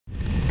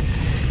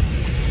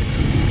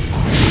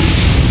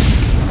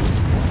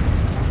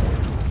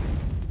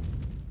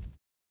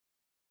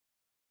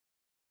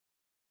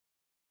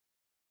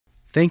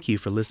Thank you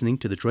for listening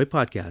to the TROI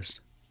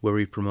Podcast, where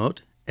we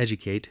promote,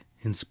 educate,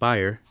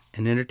 inspire,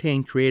 and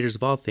entertain creators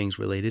of all things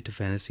related to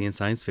fantasy and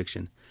science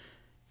fiction.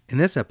 In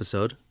this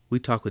episode,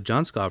 we talk with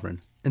Jon Skovron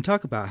and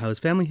talk about how his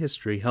family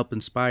history helped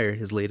inspire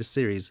his latest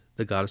series,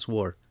 The Goddess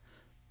War.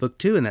 Book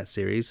 2 in that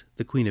series,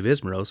 The Queen of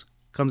Izmoroz,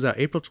 comes out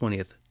April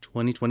 20th,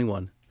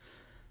 2021.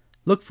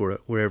 Look for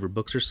it wherever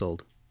books are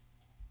sold.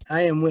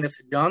 I am with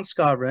Jon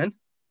Skovron,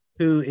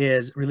 who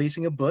is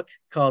releasing a book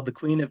called The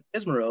Queen of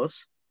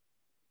Izmoroz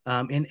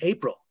in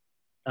April.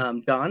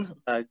 Jon,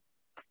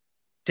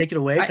 take it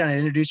away. Kind of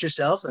introduce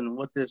yourself and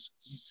what this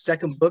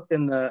second book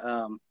in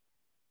the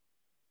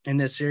in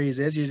this series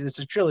is. It's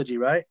a trilogy,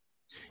 right?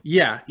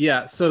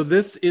 Yeah. So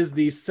this is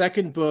the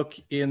second book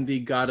in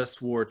the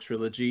Goddess War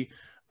trilogy.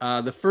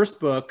 The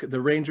first book,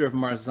 The Ranger of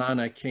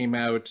Marzana, came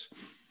out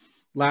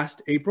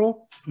last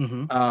April.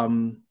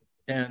 Mm-hmm.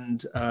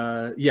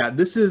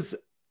 This is,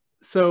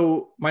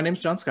 so my name's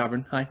Jon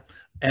Skovron. Hi.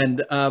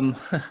 And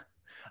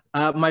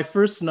my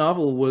first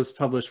novel was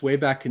published way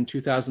back in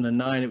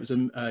 2009. It was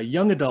a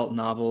young adult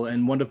novel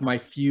and one of my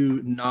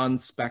few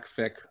non-spec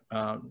fic,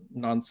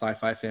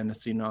 non-sci-fi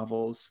fantasy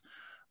novels.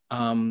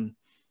 I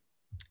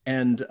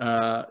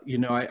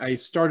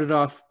started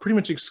off pretty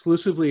much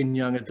exclusively in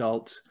young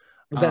adult.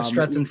 Was that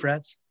Struts and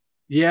Frets?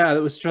 Yeah,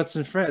 that was Struts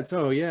and Frets.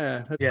 Oh,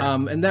 yeah.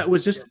 And that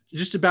was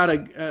just about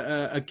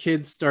a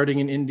kid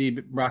starting an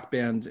indie rock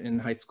band in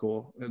high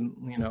school and,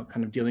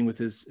 kind of dealing with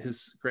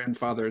his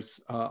grandfather's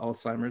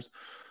Alzheimer's.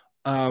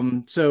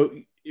 So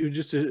it was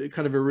just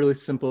kind of a really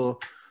simple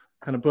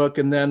kind of book.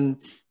 And then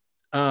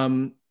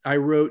I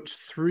wrote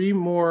 3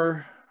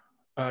 more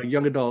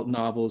young adult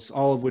novels,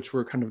 all of which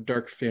were kind of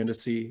dark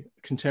fantasy,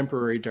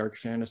 contemporary dark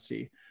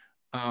fantasy.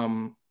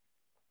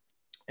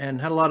 And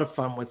had a lot of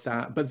fun with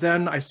that. But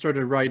then I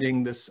started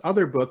writing this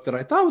other book that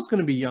I thought was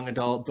going to be young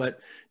adult, but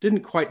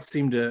didn't quite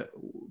seem to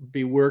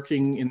be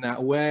working in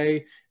that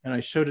way. And I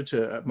showed it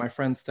to my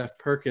friend Steph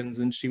Perkins,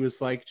 and she was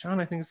like, "Jon,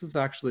 I think this is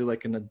actually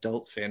like an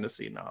adult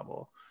fantasy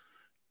novel."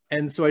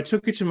 And so I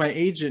took it to my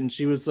agent, and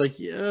she was like,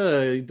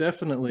 "Yeah,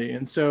 definitely."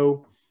 And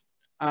so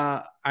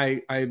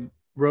I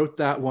wrote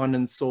that one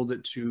and sold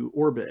it to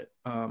Orbit,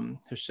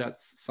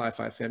 Hachette's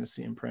sci-fi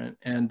fantasy imprint.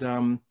 And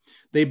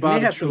they bought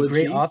They have some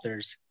great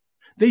authors.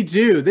 They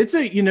do. It's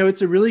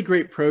a really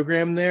great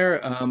program there.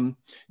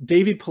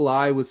 Davy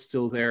Pillai was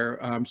still there.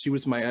 She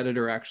was my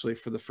editor actually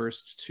for the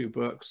first 2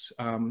 books,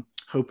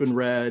 Hope and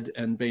Red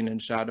and Bane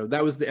and Shadow.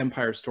 That was the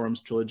Empire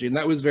Storms trilogy, and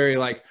that was very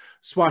like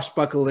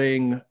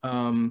swashbuckling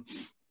kung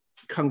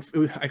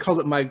fu. I called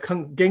it my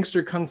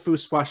gangster kung fu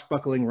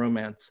swashbuckling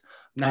romance.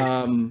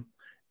 Nice.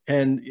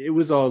 And it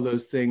was all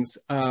those things.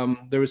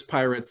 There was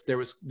pirates. There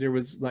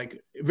was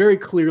like very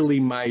clearly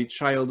my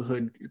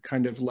childhood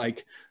kind of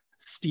like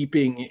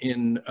steeping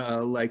in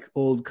like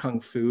old kung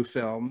fu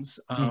films,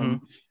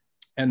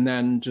 and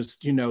then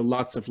just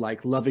lots of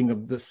like loving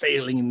of the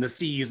sailing in the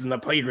seas and the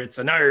pirates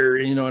and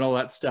and all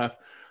that stuff,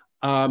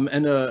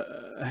 and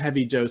a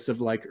heavy dose of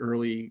like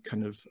early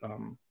kind of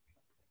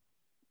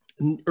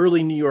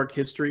early New York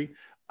history,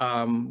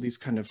 these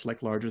kind of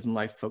like larger than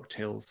life folk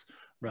tales.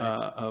 Right.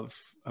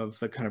 Of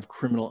the kind of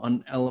criminal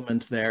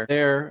element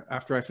there.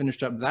 After I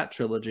finished up that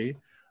trilogy,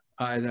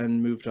 I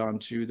then moved on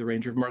to The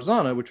Ranger of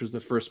Marzana, which was the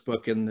first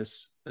book in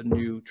this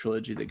new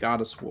trilogy, The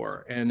Goddess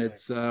War. And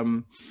it's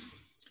kind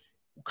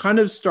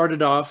of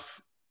started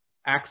off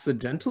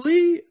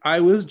accidentally. I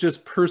was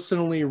just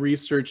personally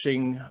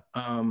researching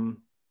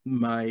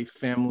my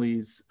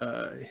family's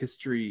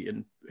history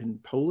in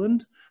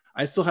Poland.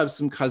 I still have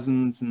some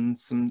cousins and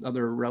some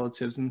other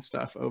relatives and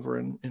stuff over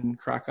in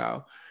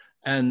Krakow.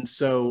 And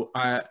so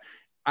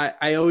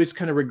I always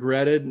kind of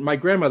regretted, my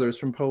grandmother's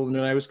from Poland,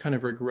 and I always kind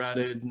of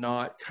regretted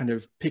not kind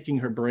of picking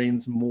her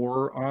brains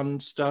more on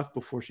stuff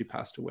before she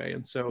passed away.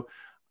 And so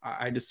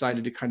I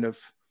decided to kind of,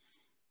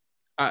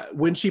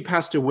 when she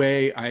passed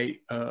away,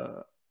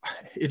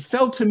 it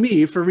fell to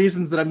me, for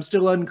reasons that I'm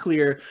still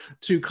unclear,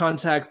 to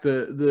contact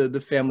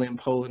the family in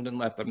Poland and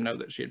let them know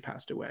that she had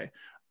passed away.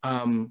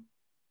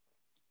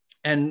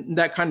 And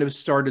that kind of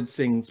started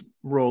things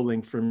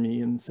rolling for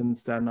me. And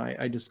since then,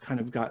 I just kind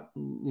of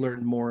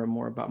learned more and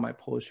more about my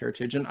Polish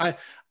heritage. And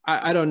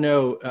I don't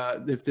know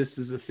if this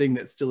is a thing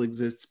that still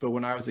exists, but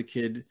when I was a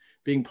kid,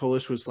 being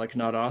Polish was like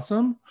not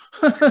awesome.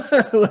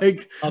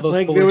 Like, all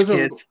those Polish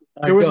kids.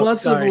 There was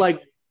lots of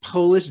like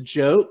Polish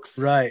jokes.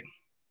 Right.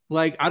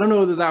 Like, I don't know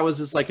whether that was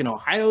just like an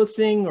Ohio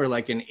thing or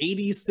like an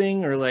 80s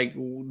thing, or like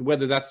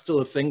whether that's still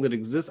a thing that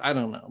exists. I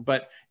don't know.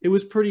 But it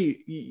was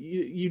pretty,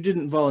 you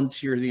didn't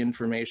volunteer the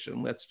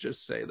information. Let's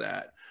just say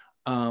that.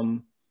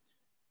 And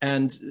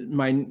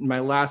my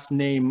last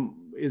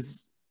name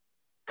is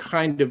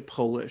kind of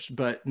Polish,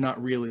 but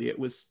not really. It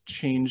was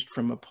changed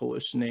from a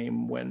Polish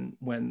name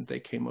when they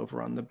came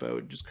over on the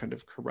boat, just kind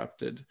of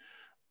corrupted,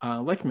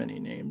 like many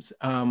names.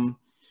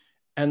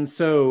 And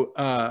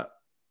so,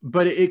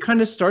 but it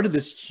kind of started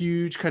this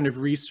huge kind of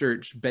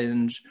research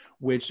binge,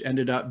 which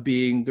ended up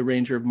being The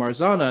Ranger of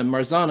Marzana, and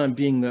Marzana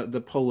being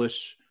the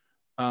Polish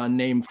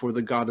name for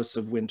the goddess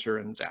of winter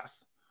and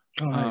death.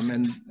 Oh, nice.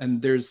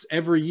 And there's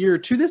every year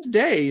to this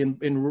day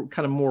in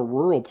kind of more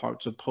rural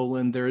parts of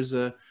Poland, there's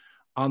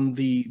on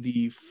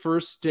the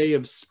first day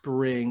of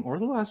spring or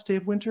the last day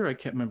of winter, I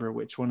can't remember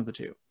which one of the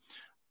two.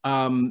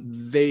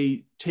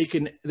 They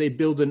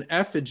build an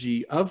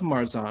effigy of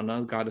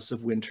Marzana, goddess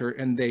of winter,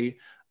 and they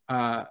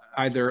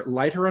either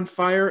light her on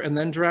fire and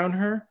then drown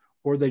her,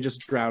 or they just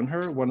drown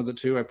her. One of the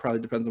two. It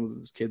probably depends on whether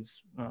those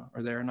kids are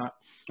there or not.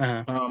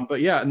 Uh-huh.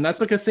 But yeah, and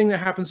that's like a thing that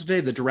happens today.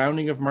 The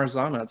drowning of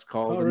Marzana, it's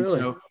called. Oh, really?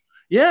 And so,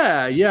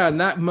 yeah,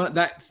 and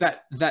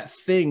that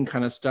thing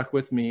kind of stuck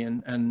with me,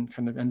 and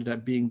kind of ended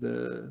up being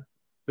the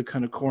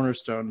kind of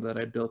cornerstone that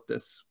I built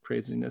this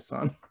craziness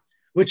on.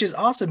 Which is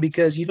awesome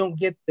because you don't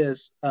get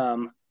this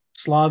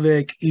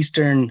Slavic,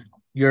 Eastern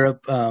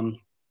Europe,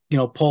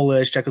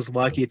 Polish,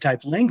 Czechoslovakia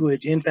type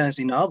language in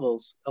fantasy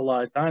novels a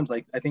lot of times.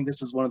 Like, I think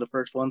this is one of the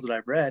first ones that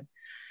I've read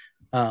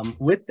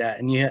with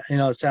that. And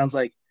it sounds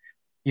like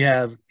you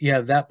have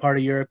that part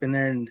of Europe in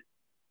there, and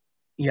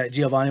you got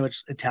Giovanni, which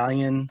is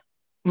Italian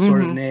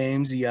sort of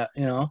names. You got,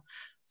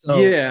 so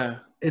yeah,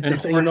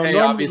 it's and Jorge,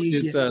 obviously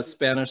it's a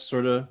Spanish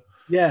sort of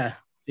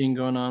thing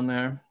going on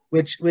there.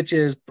 Which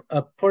is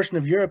a portion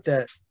of Europe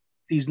that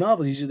these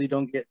novels usually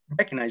don't get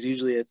recognized.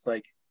 Usually it's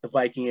like the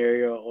Viking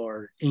area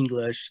or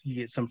English. You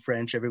get some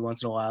French every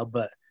once in a while,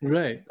 but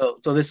right.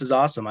 So this is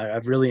awesome.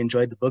 I've really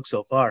enjoyed the book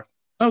so far.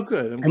 Oh,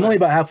 good. I'm only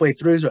about halfway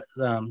through,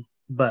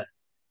 but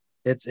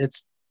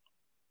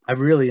I've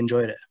really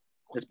enjoyed it.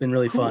 It's been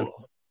really fun.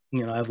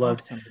 I've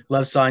loved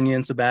Sonia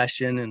and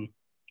Sebastian and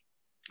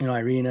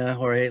Irina,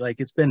 Jorge. Like,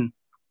 it's been.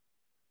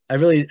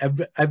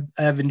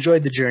 I've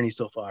enjoyed the journey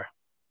so far.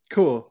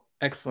 Cool.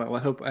 Excellent.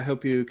 Well, I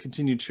hope you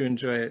continue to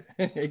enjoy it.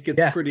 It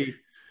gets pretty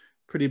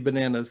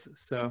bananas.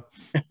 So,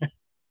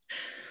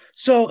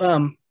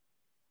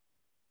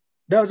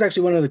 that was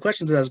actually one of the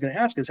questions that I was going to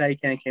ask, is how you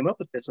kind of came up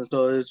with this. And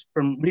so it was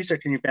from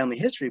researching your family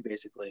history,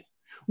 basically.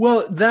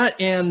 Well, that,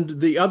 and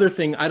the other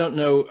thing, I don't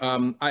know.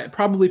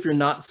 Probably if you're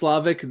not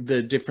Slavic,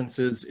 the difference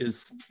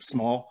is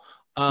small.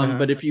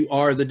 But if you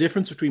are, the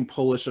difference between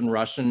Polish and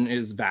Russian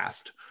is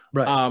vast.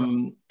 Right.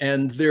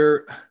 And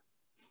they're.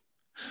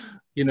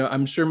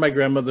 I'm sure my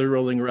grandmother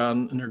rolling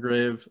around in her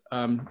grave,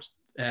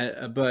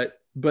 but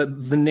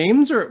the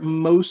names are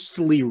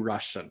mostly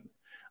Russian.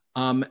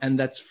 And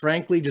that's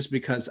frankly just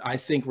because I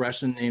think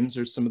Russian names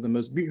are some of the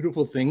most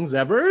beautiful things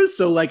ever.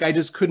 So like, I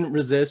just couldn't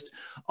resist.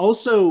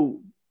 Also,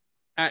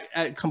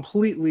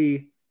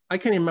 completely, I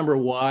can't even remember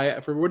why,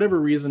 for whatever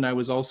reason, I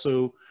was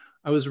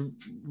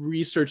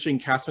researching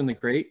Catherine the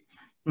Great.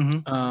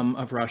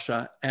 Of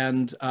Russia,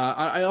 and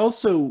I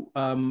also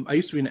I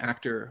used to be an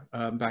actor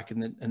back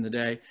in the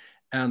day,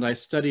 and I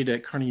studied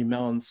at Carnegie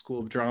Mellon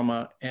School of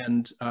Drama.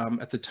 And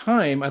at the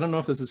time, I don't know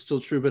if this is still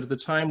true, but at the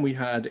time we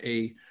had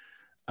a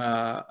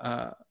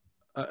kind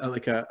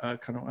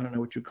of, I don't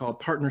know what you call it,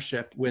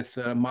 partnership with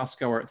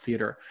Moscow Art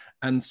Theater.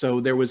 And so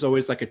there was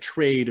always like a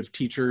trade of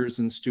teachers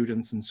and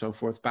students and so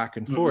forth back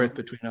and forth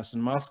between us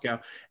and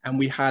Moscow. And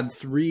we had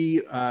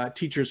 3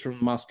 teachers from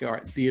Moscow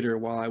Art Theater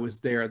while I was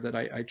there that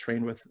I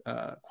trained with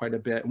quite a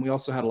bit. And we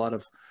also had a lot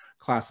of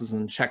classes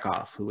in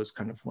Chekhov, who was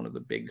kind of one of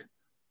the big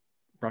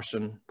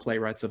Russian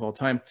playwrights of all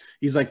time.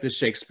 He's like the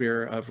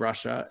Shakespeare of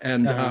Russia.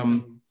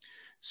 And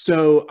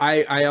so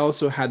I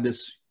also had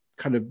this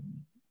kind of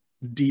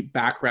deep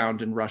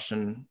background in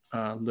Russian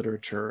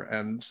literature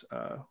and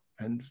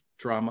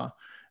drama.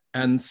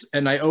 And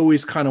I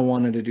always kind of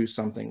wanted to do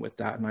something with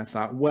that. And I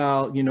thought,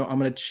 well, I'm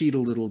going to cheat a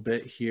little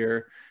bit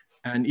here.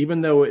 And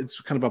even though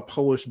it's kind of a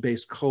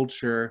Polish-based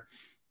culture,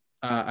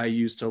 I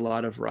used a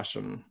lot of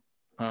Russian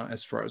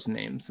as far as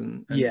names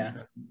and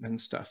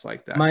stuff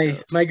like that.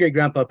 My great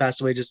grandpa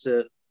passed away just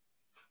 8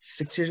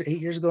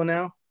 years ago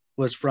now,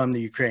 was from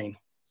the Ukraine.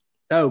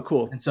 Oh,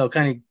 cool. And so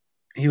kind of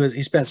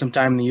he spent some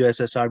time in the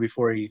USSR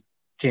before he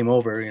came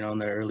over, in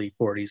the early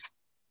 40s,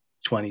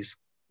 20s.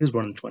 He was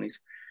born in the 20s.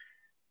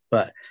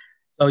 But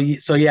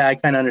so yeah, I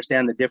kind of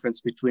understand the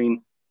difference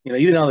between,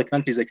 even all the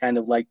countries that kind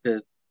of like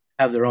to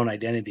have their own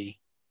identity,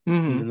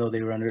 even though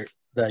they were under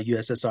the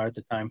USSR at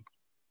the time.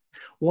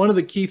 One of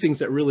the key things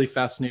that really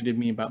fascinated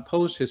me about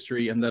Polish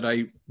history, and that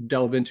I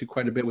delve into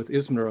quite a bit with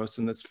Izmoroz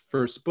in this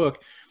first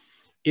book,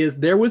 is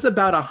there was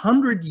about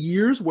 100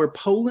 years where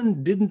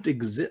Poland didn't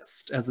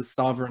exist as a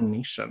sovereign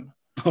nation.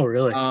 Oh,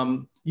 really?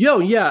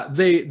 Yeah.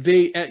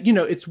 They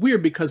it's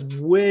weird because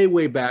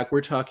way back,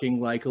 we're talking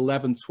like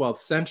 11th, 12th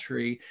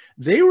century,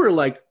 they were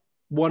like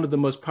one of the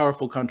most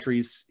powerful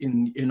countries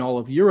in all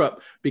of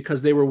Europe,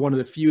 because they were one of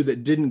the few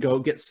that didn't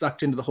get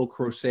sucked into the whole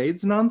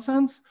Crusades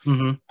nonsense.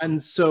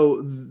 And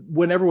so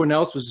when everyone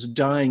else was just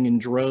dying in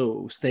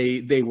droves,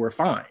 they were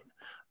fine.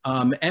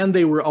 And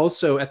they were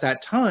also at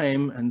that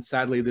time, and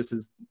sadly this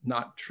is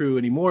not true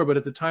anymore, but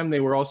at the time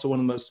they were also one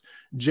of the most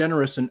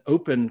generous and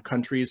open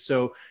countries.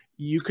 So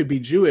you could be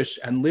Jewish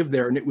and live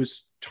there and it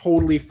was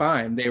totally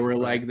fine. They were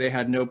like, they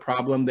had no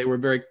problem. They were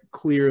very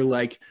clear,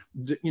 like,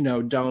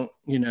 no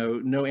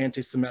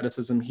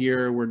anti-Semitism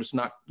here. We're just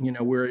not,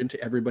 we're into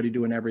everybody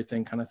doing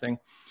everything kind of thing.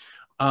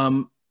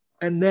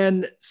 And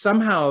then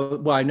somehow,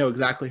 well, I know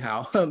exactly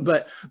how,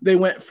 but they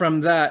went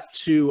from that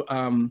to,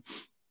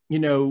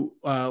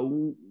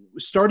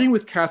 starting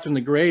with Catherine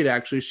the Great,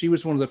 actually, she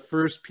was one of the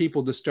first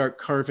people to start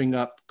carving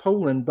up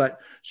Poland, but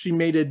she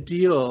made a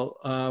deal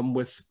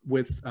with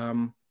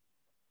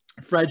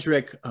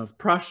Frederick of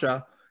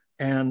Prussia.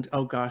 And,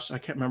 oh gosh, I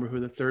can't remember who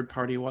the third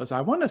party was.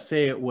 I want to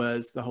say it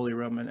was the Holy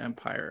Roman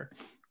Empire,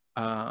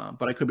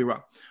 but I could be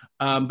wrong.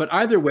 But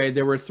either way,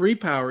 there were 3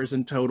 powers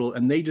in total,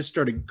 and they just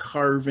started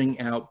carving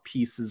out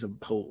pieces of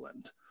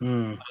Poland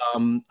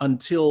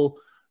until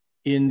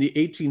in the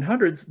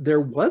 1800s,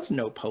 there was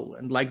no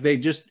Poland. Like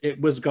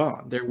it was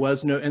gone. There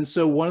was no. And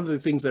so one of the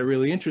things that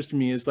really interested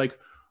me is like,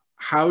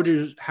 how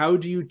do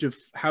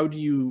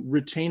you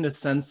retain a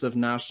sense of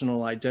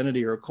national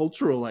identity or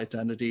cultural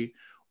identity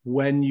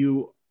when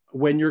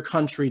your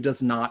country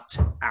does not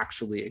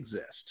actually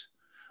exist?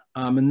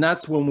 And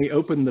that's when we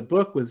open the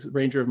book with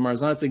Ranger of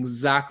Mars. That's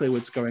exactly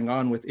what's going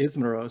on with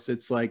Izmoroz.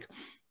 It's like,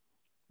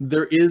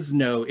 there is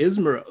no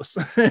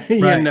Izmoroz,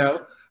 you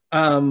know?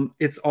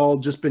 It's all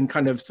just been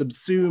kind of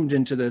subsumed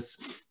into this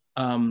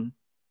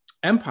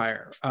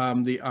empire,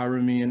 the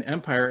Aramean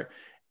Empire.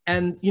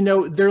 And,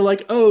 they're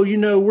like, oh,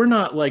 we're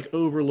not like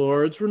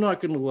overlords. We're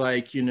not going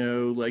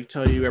to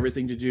tell you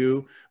everything to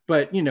do.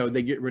 But,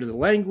 they get rid of the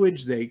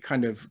language. They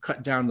kind of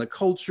cut down the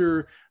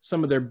culture.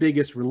 Some of their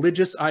biggest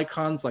religious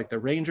icons, like the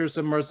Rangers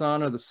of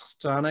Marzahn or the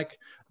Sultanic,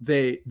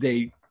 they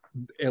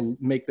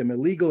make them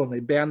illegal, and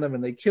they ban them,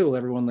 and they kill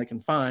everyone they can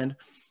find.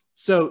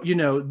 So,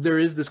 there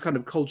is this kind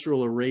of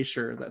cultural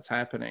erasure that's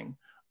happening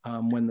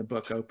when the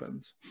book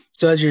opens.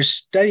 So as you're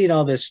studying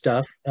all this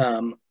stuff,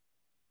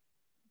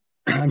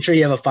 I'm sure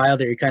you have a file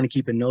that you're kind of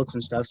keeping notes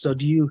and stuff. So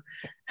do you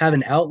have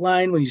an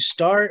outline when you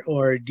start,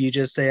 or do you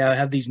just say, I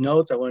have these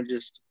notes, I want to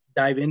just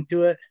dive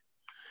into it?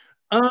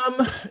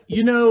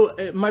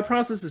 My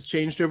process has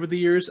changed over the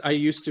years. I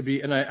used to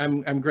be, and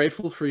I'm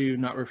grateful for you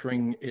not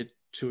referring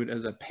to it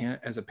as a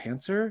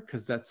pantser,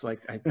 because that's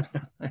like I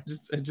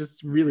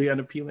just really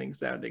unappealing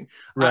sounding.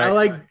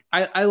 Right.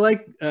 I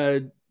like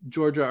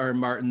George R.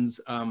 Martin's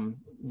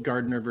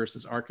gardener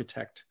versus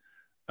architect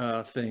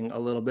thing a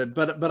little bit,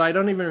 but I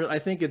don't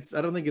think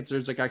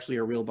there's like actually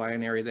a real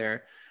binary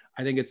there.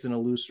 I think it's an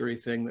illusory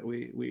thing that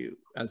we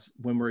as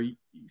when we're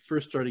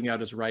first starting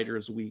out as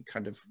writers, we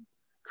kind of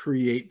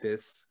create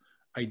this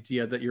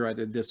idea that you're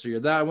either this or you're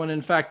that one.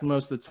 In fact,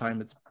 most of the time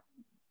it's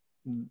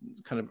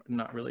kind of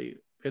not really.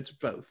 It's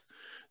both.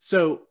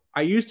 So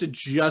I used to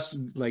just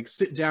like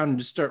sit down and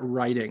just start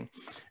writing,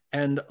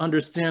 and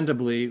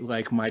understandably,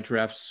 like my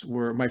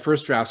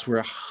first drafts were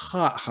a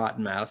hot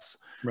mess.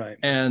 Right.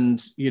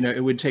 And,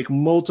 it would take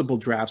multiple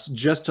drafts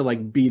just to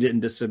like beat it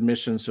into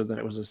submission so that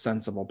it was a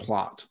sensible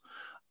plot.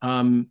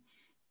 And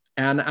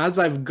as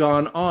I've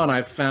gone on,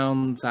 I've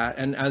found that,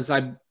 and as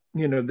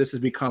this has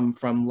become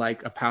from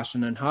like a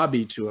passion and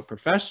hobby to a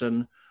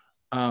profession,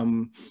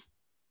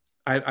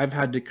 I've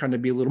had to kind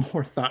of be a little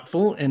more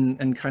thoughtful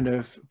and kind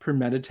of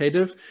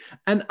premeditative.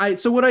 And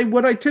so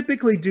what I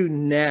typically do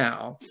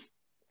now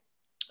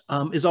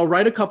is I'll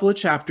write a couple of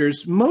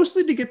chapters,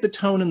 mostly to get the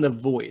tone and the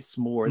voice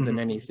more than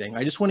anything.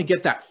 I just want to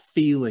get that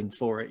feeling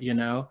for it,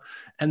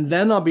 and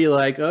then I'll be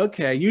like,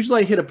 okay,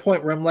 usually I hit a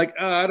point where I'm like,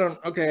 I don't,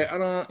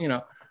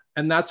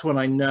 and that's when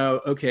I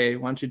know, okay,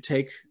 why don't you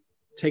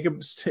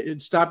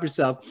stop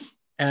yourself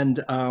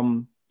and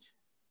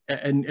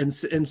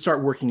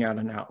start working out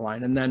an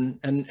outline. And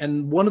then,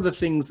 and one of the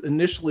things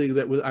initially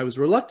that I was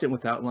reluctant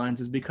with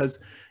outlines is because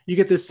you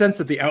get this sense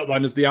that the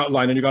outline is the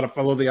outline and you got to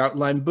follow the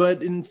outline.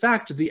 But in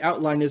fact, the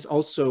outline is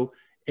also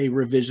a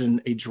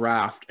revision, a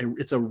draft.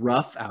 It's a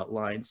rough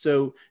outline.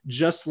 So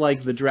just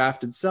like the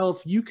draft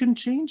itself, you can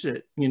change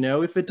it.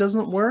 If it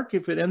doesn't work,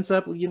 if it ends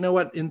up,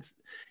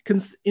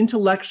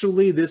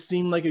 intellectually, this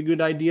seemed like a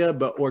good idea,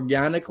 but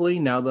organically,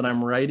 now that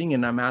I'm writing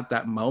and I'm at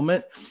that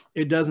moment,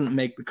 it doesn't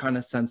make the kind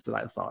of sense that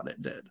I thought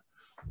it did.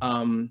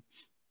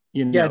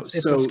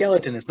 It's a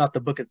skeleton. It's not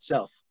the book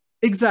itself.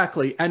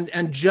 Exactly.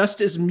 And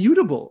just as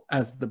mutable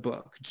as the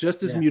book,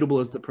 just as mutable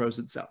as the prose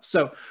itself.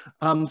 So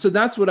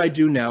that's what I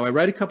do now. I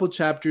write a couple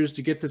chapters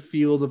to get to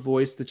feel the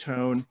voice, the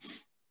tone,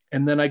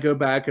 and then I go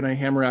back and I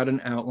hammer out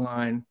an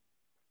outline.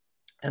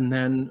 And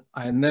then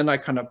I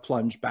kind of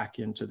plunge back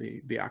into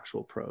the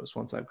actual prose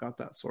once I've got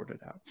that sorted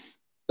out.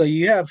 So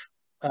you have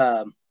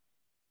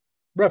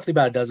roughly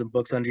about a dozen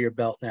books under your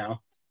belt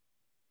now.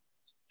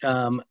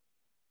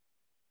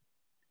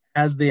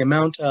 Has the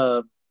amount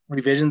of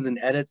revisions and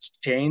edits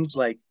changed?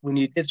 Like when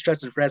you did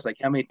Stress and Frets, like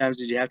how many times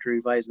did you have to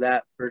revise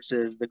that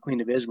versus the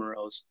Queen of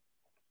Izmoroz?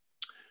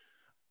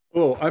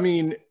 Oh, I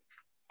mean,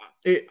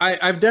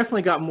 I've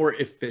definitely got more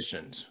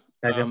efficient.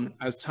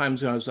 As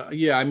times goes,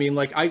 I mean,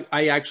 like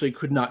I actually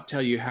could not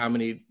tell you how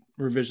many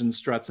revisions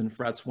Struts and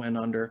Frets went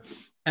under,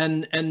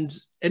 and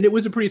it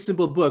was a pretty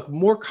simple book.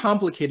 More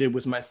complicated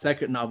was my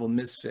second novel,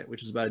 Misfit,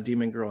 which is about a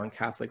demon girl in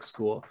Catholic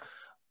school.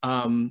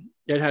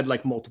 It had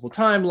like multiple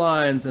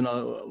timelines and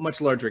a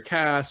much larger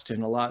cast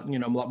and a lot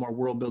more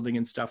world building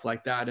and stuff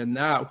like that. And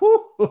that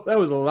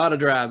was a lot of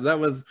drafts. That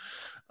was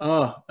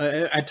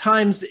At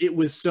times it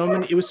was so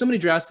many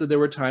drafts that there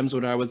were times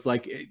when I was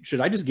like,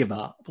 should I just give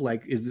up?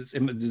 Like,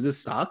 does this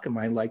suck? Am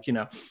I like,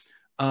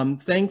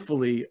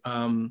 thankfully,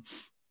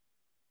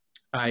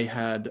 I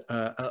had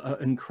an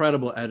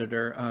incredible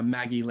editor,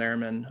 Maggie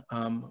Lehrman,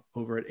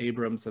 over at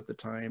Abrams at the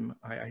time.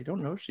 I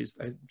don't know if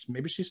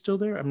maybe she's still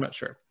there. I'm not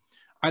sure.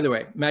 Either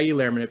way, Maggie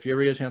Lehrman, if you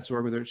ever get a chance to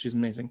work with her, she's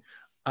amazing.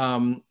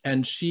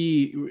 And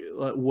she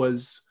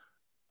was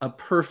a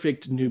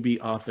perfect newbie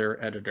author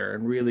editor,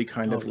 and really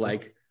kind of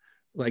like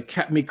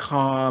kept me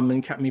calm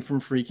and kept me from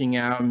freaking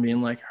out and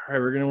being like, all right,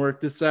 we're going to work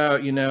this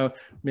out.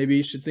 Maybe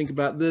you should think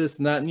about this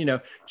and that.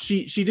 And,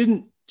 she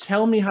didn't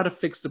tell me how to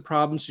fix the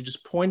problem. She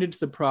just pointed to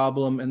the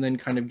problem and then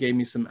kind of gave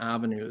me some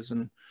avenues,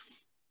 and,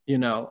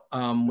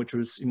 which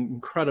was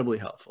incredibly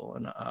helpful,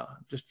 and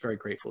just very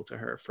grateful to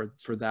her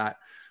for that.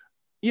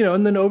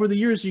 And then over the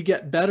years, you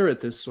get better at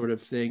this sort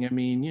of thing. I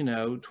mean,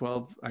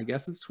 12, I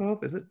guess it's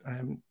 12, is it? I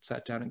haven't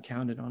sat down and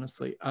counted,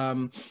 honestly.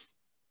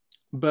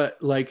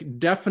 But like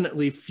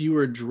definitely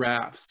fewer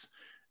drafts.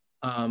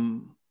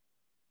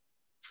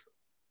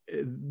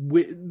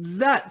 With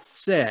that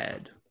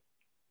said,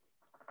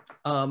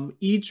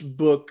 each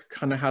book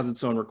kind of has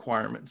its own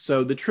requirements.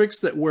 So the tricks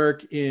that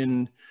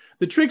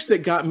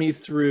got me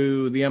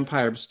through the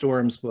Empire of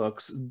Storms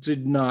books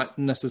did not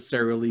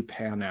necessarily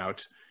pan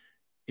out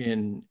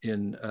in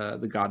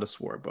the Goddess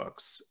War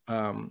books.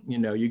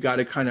 You got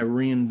to kind of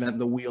reinvent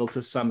the wheel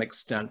to some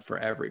extent for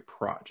every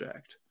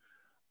project.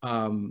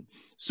 But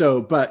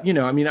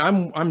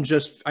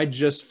I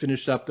just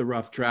finished up the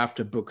rough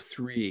draft of book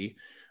 3,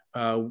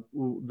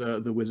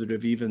 the Wizard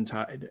of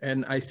Eventide,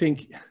 and I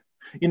think,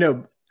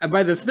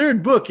 by the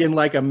third book in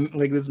like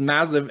this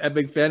massive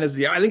epic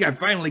fantasy, I think I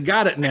finally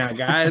got it now,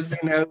 guys.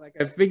 Like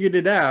I figured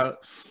it out.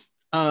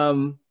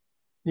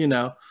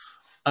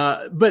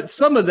 But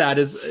some of that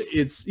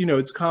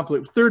it's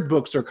complex. Third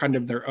books are kind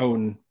of their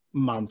own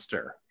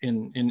monster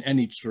in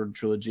any sort of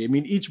trilogy. I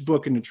mean, each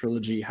book in a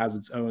trilogy has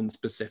its own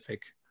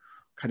specific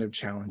kind of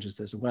challenges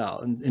as well,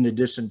 and in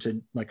addition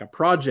to like a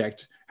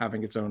project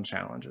having its own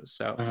challenges.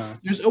 So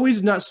there's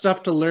always not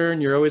stuff to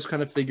learn. You're always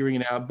kind of figuring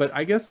it out. But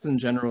I guess in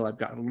general, I've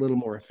gotten a little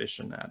more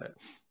efficient at it.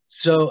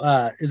 So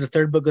is the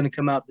third book going to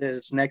come out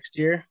this next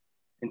year?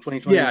 In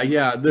 2020?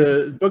 Yeah.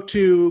 The book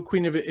 2,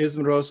 Queen of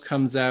Izmoroz,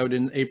 comes out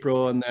in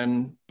April, and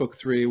then book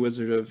 3,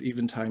 Wizard of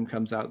Eventide,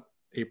 comes out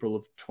April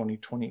of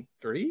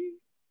 2023.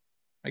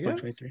 I guess.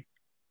 2023.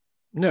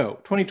 No,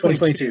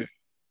 2022.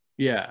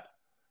 Yeah.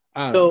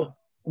 So,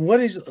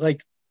 what is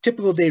like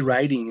typical day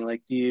writing?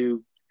 Like, do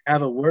you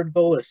have a word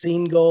goal, a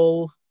scene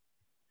goal?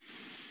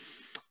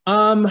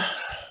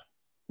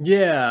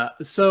 Yeah.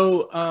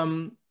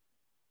 So,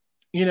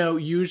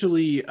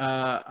 usually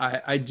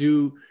I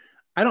do.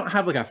 I don't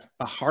have like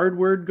a hard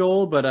word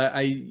goal, but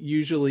I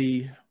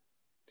usually,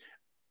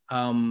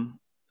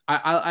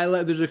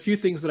 there's a few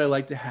things that I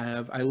like to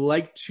have. I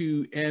like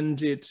to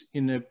end it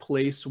in a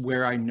place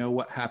where I know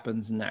what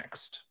happens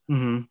next.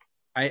 Mm-hmm.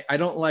 I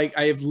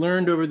have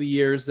learned over the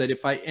years that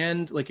if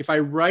I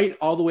write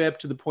all the way up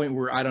to the point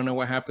where I don't know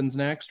what happens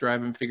next, or I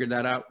haven't figured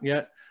that out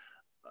yet,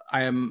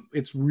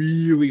 it's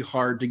really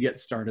hard to get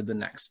started the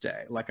next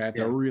day. Like I have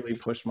to really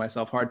push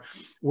myself hard.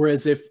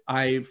 Whereas if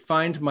I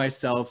find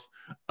myself,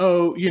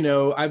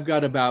 I've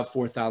got about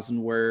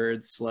 4,000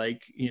 words,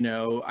 like,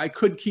 I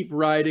could keep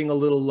writing a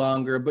little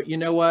longer, but you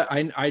know what?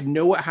 I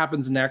know what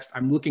happens next.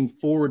 I'm looking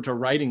forward to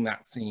writing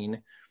that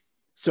scene.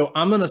 So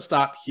I'm going to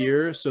stop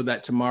here so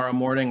that tomorrow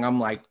morning I'm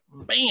like,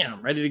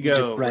 bam, ready to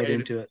go. Right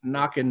into it.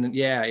 Knocking.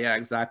 Yeah,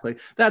 exactly.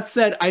 That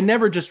said, I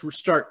never just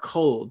start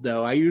cold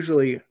though. I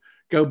usually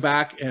go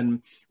back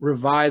and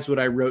revise what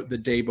I wrote the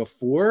day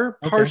before,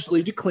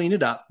 partially to clean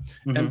it up,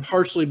 and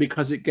partially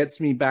because it gets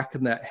me back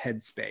in that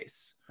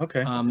headspace.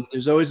 Okay.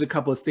 There's always a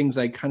couple of things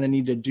I kind of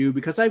need to do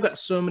because I've got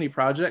so many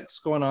projects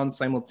going on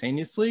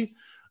simultaneously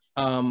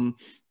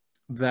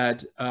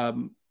that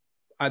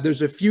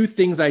there's a few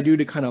things I do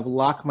to kind of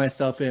lock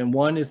myself in.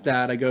 One is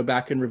that I go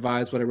back and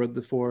revise what I wrote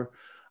before.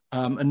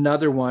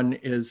 Another one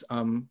is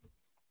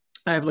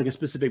I have like a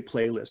specific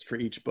playlist for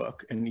each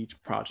book and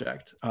each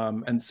project.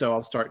 And so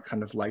I'll start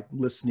kind of like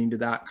listening to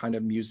that kind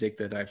of music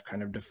that I've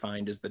kind of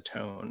defined as the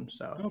tone.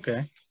 So,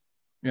 okay.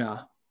 Yeah.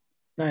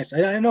 Nice.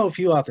 I know a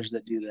few authors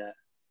that do that.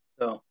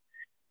 So,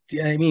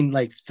 I mean,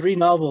 like 3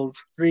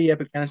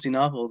 epic fantasy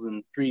novels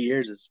in 3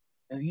 years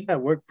you got to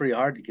work pretty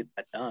hard to get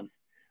that done.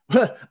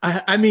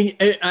 I mean,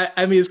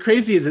 as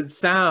crazy as it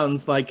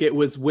sounds, like it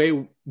was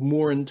way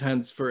more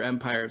intense for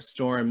Empire of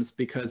Storms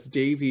because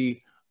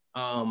Davy,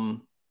 I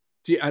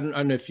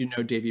don't know if you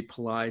know Davy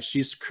Pillai.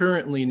 She's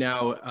currently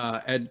now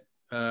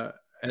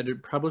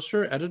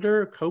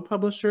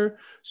co-publisher.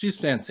 She's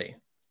fancy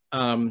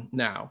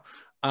now.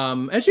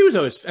 And she was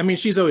always,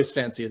 she's always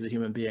fancy as a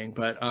human being,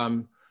 but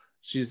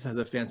she has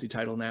a fancy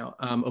title now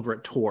over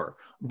at Tor.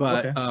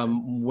 But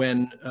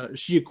when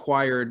she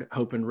acquired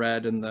Hope and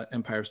Red and the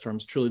Empire of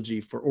Storms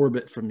trilogy for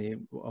Orbit from me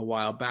a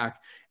while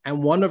back,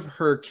 and one of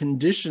her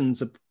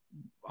conditions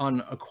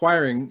on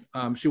acquiring,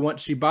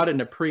 she bought it in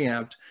a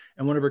preempt,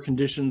 and one of her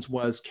conditions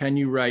was, can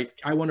you write,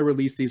 I want to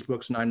release these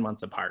books 9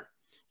 months apart.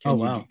 Can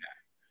you wow. do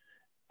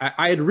that?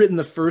 I had written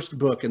the first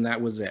book and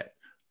that was it.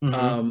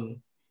 Mm-hmm.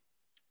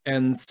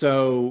 And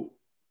so,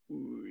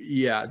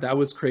 yeah, that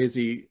was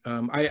crazy.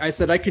 I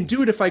said, I can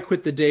do it if I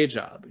quit the day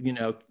job, you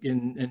know,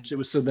 and it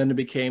was, so then it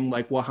became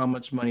like, well, how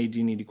much money do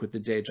you need to quit the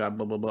day job,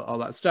 blah, blah, blah, all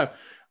that stuff.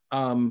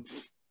 And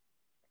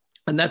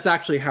that's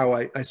actually how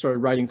I started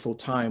writing full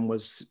time,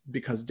 was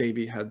because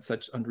Davey had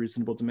such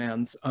unreasonable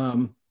demands.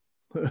 And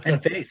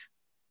faith.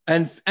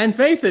 and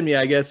faith in me,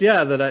 I guess.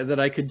 Yeah. That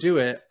I could do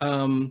it.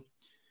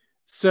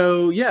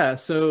 So yeah,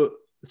 so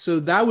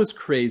that was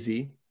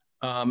crazy.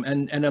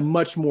 And a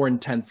much more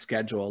intense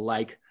schedule.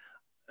 Like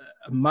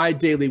my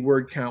daily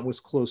word count was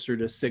closer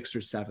to 6,000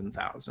 or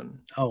 7,000.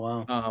 Oh,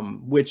 wow.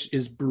 Which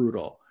is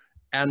brutal.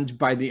 And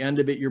by the end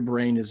of it, your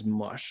brain is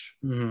mush.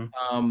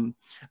 Mm-hmm.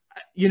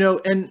 You know,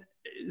 and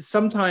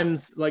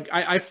sometimes like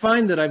I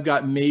find that I've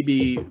got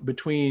maybe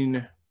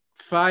between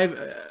 5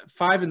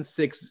 and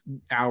 6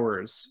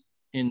 hours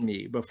in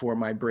me before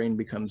my brain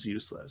becomes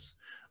useless.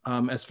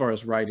 As far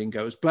as writing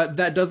goes. But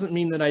that doesn't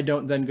mean that I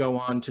don't then go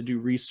on to do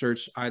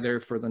research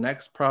either for the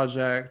next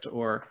project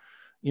or,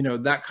 you know,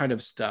 that kind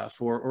of stuff,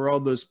 or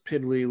all those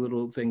piddly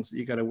little things that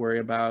you got to worry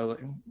about, like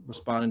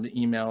responding to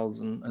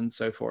emails and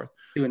so forth.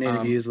 Doing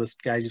interviews with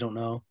guys you don't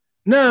know.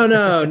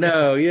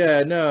 No.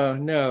 Yeah,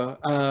 no.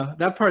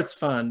 That part's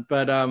fun.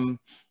 But,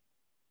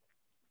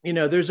 you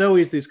know, there's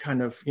always these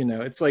kind of, you know,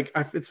 it's like,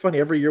 it's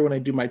funny, every year when I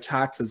do my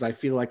taxes, I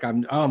feel like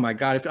oh my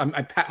God,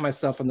 I pat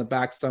myself on the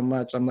back so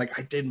much. I'm like,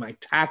 I did my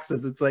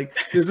taxes. It's like,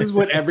 this is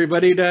what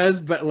everybody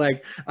does. But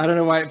like, I don't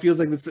know why it feels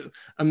like this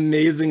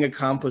amazing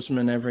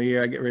accomplishment every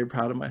year. I get very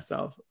proud of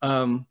myself.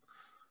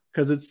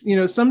 Because it's, you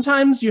know,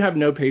 sometimes you have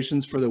no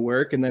patience for the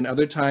work. And then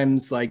other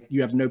times, like,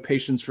 you have no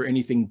patience for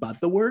anything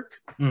but the work.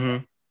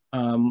 Mm-hmm.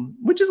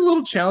 Which is a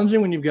little challenging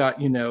when you've got,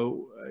 you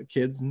know,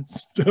 kids and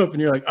stuff, and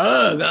you're like,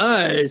 oh,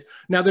 nice.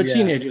 Now they're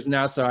teenagers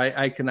now, so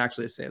I can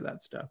actually say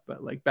that stuff.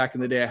 But like back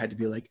in the day, I had to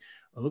be like,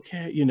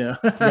 okay, you know.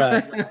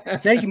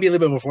 Right. They can be a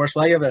little bit more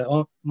forceful. I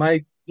have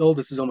my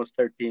oldest is almost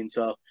 13,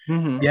 so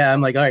yeah, I'm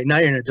like, all right, now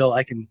you're an adult.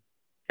 I can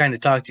kind of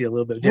talk to you a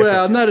little bit different.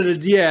 Well, not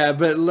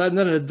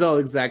an adult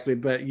exactly,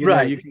 but you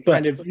know, you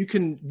can you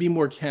can be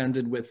more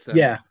candid with them.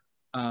 Yeah.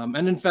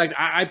 And in fact,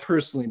 I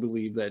personally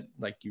believe that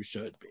like you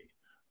should be.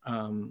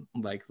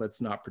 Like,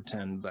 let's not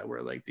pretend that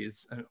we're like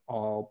these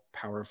all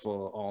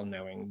powerful, all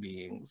knowing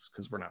beings,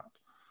 because we're not.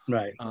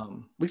 Right. At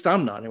least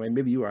I'm not anyway.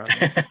 Maybe you are.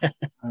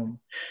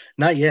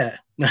 Not yet.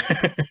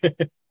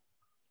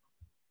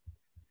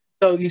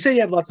 So you say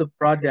you have lots of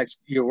projects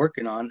you're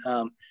working on.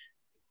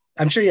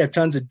 I'm sure you have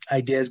tons of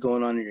ideas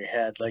going on in your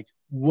head. Like,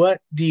 what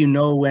do you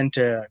know when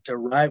to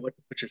write, what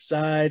to put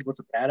aside, what's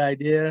a bad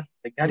idea?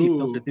 Like, how do you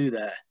filter through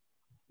that?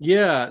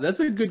 Yeah,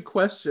 that's a good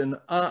question.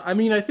 I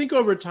mean, I think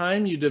over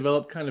time you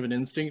develop kind of an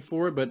instinct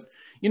for it, but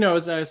you know,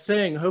 as I was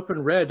saying, Hope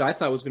and Red, I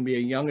thought was going to be a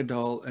young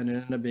adult, and it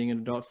ended up being an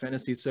adult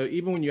fantasy. So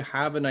even when you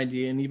have an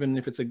idea, and even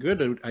if it's a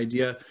good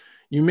idea,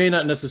 you may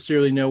not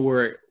necessarily know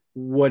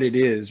what it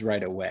is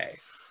right away.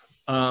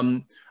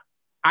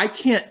 I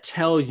can't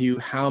tell you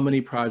how many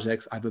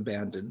projects I've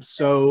abandoned.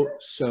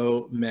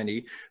 So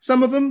many.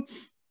 Some of them,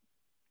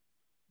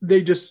 they're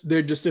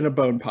just in a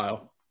bone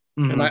pile.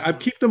 Mm-hmm. And I've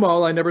kept them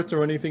all. I never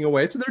throw anything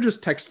away. So they're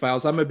just text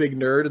files. I'm a big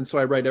nerd, and so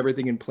I write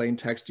everything in plain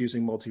text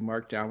using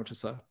multi-markdown, which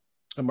is a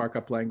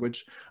markup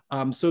language.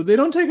 So they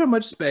don't take up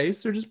much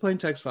space. They're just plain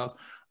text files.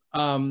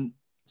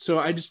 So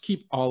I just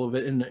keep all of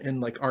it in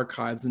like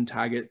archives and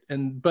tag it.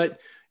 But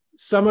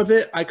some of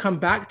it I come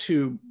back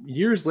to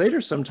years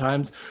later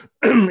sometimes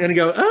and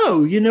go,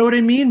 oh, you know what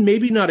I mean?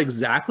 Maybe not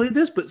exactly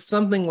this, but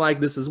something like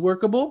this is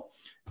workable.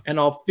 And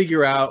I'll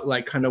figure out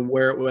like kind of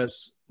where it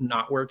was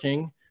not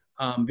working.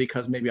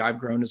 Because maybe I've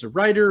grown as a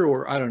writer,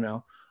 or I don't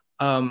know.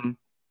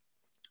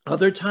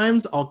 Other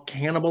times I'll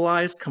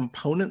cannibalize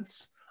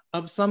components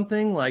of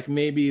something, like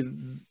maybe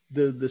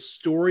the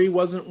story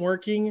wasn't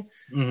working,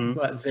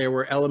 but there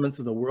were elements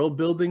of the world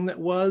building that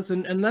was,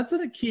 and that's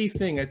a key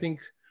thing. I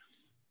think,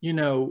 you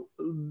know,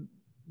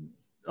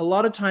 a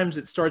lot of times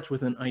it starts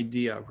with an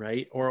idea,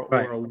 right? Or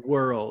a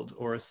world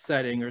or a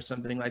setting or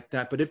something like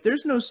that. But if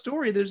there's no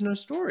story, there's no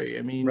story.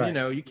 I mean, you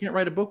know, you can't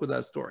write a book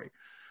without a story.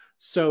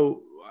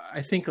 So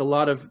I think a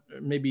lot of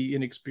maybe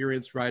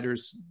inexperienced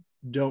writers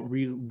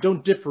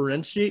don't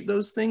differentiate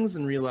those things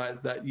and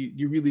realize that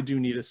you really do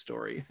need a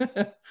story.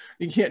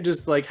 You can't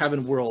just like have a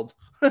world.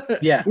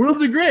 Yeah,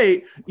 worlds are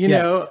great, you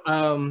know,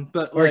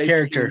 but or like, a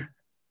character.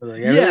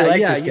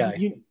 This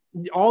guy.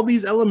 All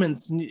these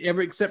elements,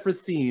 except for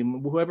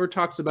theme. Whoever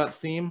talks about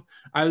theme,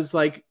 I was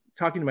like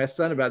talking to my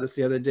son about this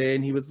the other day,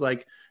 and he was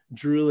like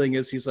drooling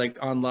as he's like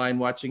online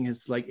watching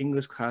his like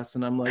English class,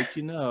 and I'm like,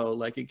 you know,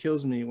 like it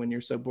kills me when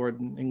you're so bored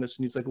in English.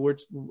 And he's like,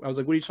 I was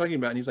like, what are you talking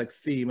about? And he's like,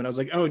 theme. And I was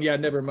like, oh yeah,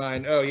 never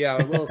mind. Oh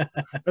yeah, well,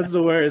 that's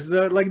the worst.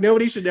 So, like,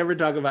 nobody should ever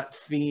talk about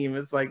theme.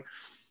 It's like,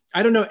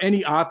 I don't know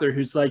any author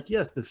who's like,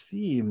 yes, the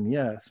theme,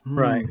 yes,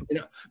 right. You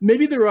know,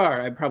 maybe there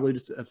are. I probably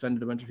just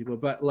offended a bunch of people,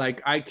 but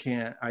like I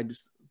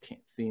just can't.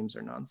 Themes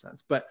are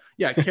nonsense. But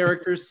yeah,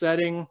 characters,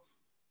 setting,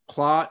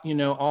 plot, you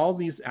know, all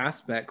these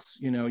aspects,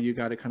 you know, you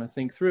got to kind of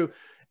think through.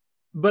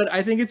 but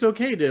I think it's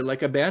okay to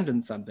like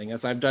abandon something,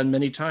 as I've done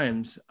many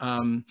times.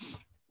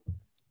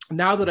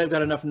 Now that I've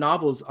got enough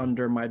novels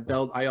under my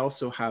belt, I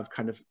also have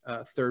kind of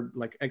third,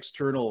 like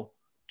external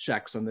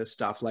checks on this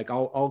stuff. Like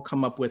I'll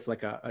come up with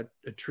like a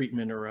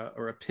treatment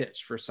or a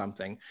pitch for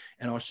something,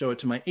 and I'll show it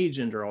to my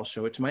agent, or I'll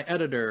show it to my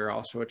editor, or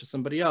I'll show it to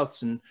somebody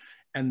else,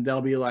 and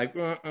they'll be like,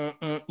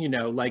 you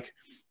know, like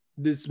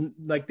these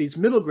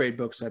middle grade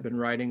books I've been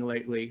writing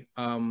lately.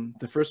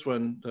 The first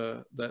one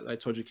that I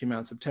told you came out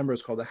in September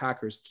is called The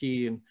Hacker's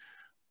Key, and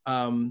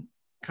kind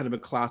of a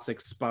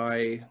classic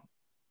spy,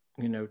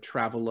 you know,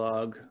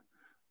 travelogue,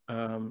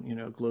 you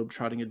know,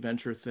 globe-trotting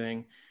adventure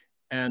thing.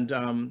 And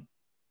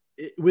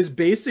it was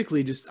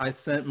basically just, I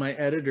sent my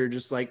editor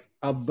just like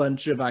a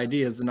bunch of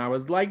ideas, and I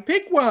was like,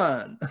 pick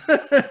one.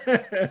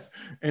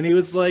 And he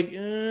was like,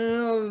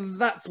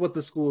 that's what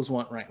the schools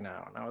want right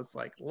now. And I was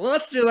like,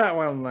 let's do that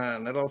one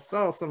then. It'll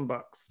sell some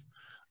books.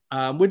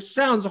 Which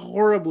sounds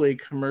horribly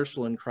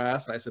commercial and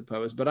crass, I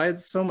suppose, but I had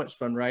so much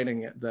fun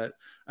writing it that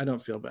I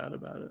don't feel bad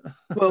about it.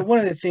 Well, one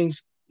of the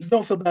things, you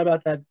don't feel bad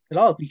about that at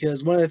all,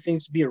 because one of the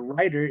things to be a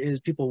writer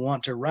is people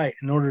want to write.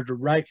 In order to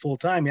write full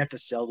time, you have to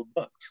sell the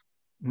books.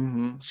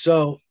 Mm-hmm.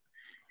 So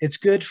it's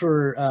good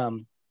for,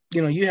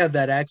 you know, you have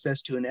that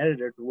access to an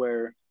editor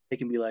where they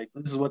can be like,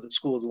 this is what the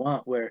schools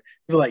want, where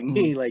people like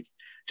me, like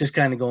just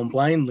kind of going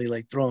blindly,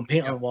 like throwing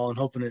paint on the wall and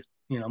hoping it,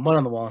 you know, mud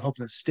on the wall and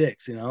hoping it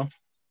sticks, you know?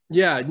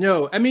 Yeah,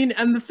 no, I mean,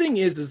 and the thing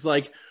is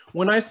like,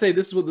 when I say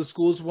this is what the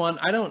schools want,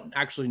 I don't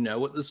actually know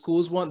what the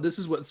schools want. This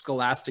is what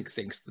Scholastic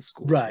thinks the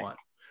schools want,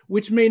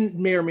 which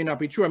may or may not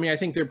be true. I mean, I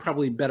think they're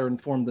probably better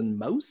informed than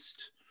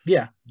most.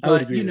 Yeah,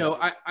 but you know,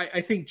 I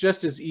think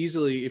just as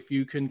easily, if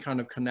you can kind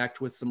of connect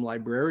with some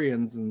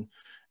librarians and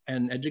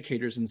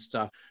educators and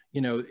stuff, you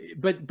know,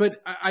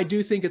 but I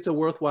do think it's a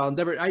worthwhile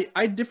endeavor.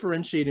 I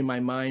differentiate in my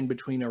mind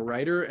between a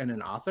writer and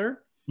an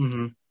author.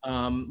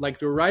 Mm-hmm. Like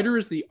the writer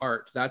is the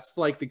art. That's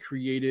like the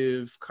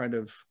creative kind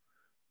of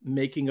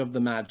making of the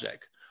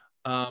magic.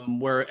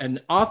 Where an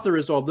author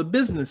is all the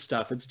business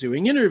stuff. It's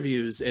doing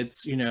interviews.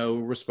 It's, you know,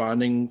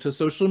 responding to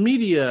social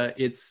media.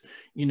 It's,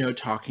 you know,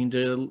 talking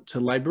to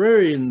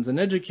librarians and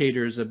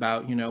educators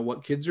about, you know,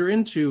 what kids are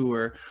into,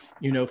 or,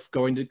 you know,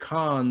 going to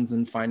cons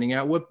and finding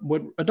out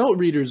what adult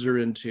readers are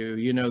into,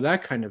 you know,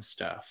 that kind of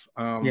stuff.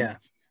 Yeah.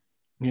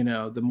 You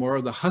know, the more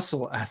of the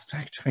hustle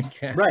aspect, I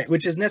guess. Right,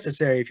 which is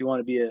necessary if you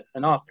want to be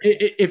an author.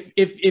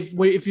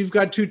 If you've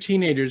got two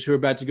teenagers who are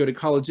about to go to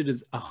college, it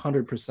is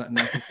 100%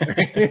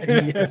 necessary.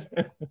 Yes.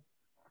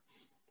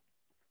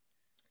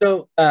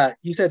 So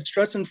you said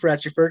Struts and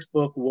Frets, your first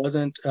book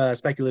wasn't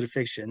speculative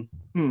fiction.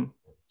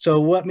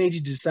 So what made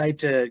you decide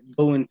to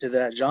go into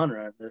that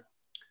genre?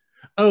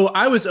 Oh,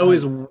 I was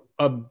always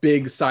a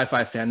big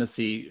sci-fi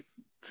fantasy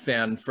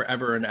fan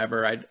forever and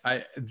ever.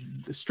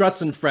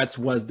 Struts and Frets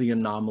was the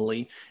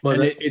anomaly.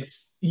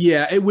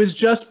 It was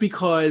just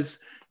because,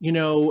 you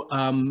know,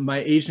 my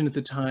agent at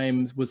the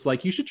time was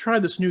like, you should try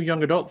this new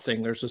young adult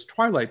thing. There's this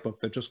Twilight book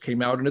that just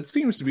came out and it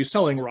seems to be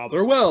selling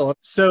rather well.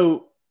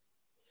 So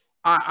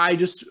I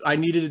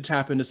needed to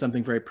tap into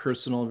something very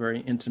personal,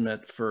 very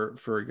intimate for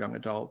a young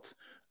adult.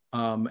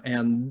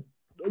 And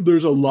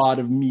there's a lot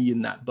of me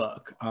in that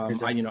book. I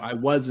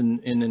was in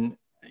an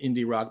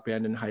indie rock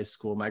band in high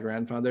school. My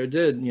grandfather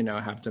did, you know,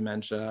 have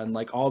dementia and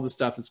like all the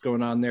stuff that's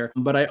going on there.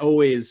 But I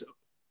always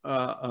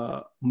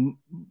have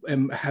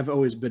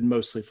always been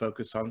mostly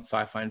focused on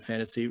sci-fi and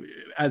fantasy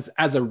as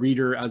a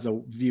reader, as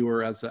a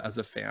viewer, as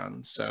a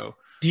fan. So,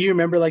 do you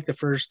remember like the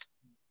first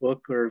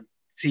book or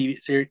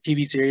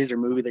TV series or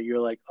movie that you're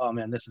like, oh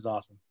man, this is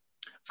awesome?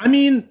 I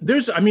mean,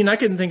 I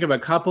can think of a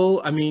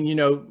couple. I mean, you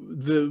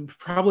know,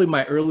 probably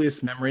my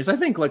earliest memories, I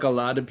think like a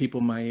lot of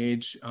people my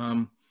age,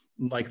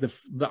 like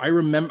I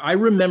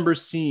remember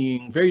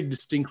seeing very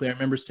distinctly, I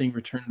remember seeing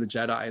Return of the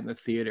Jedi in the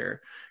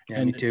theater. Yeah,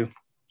 and me too.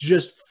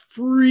 Just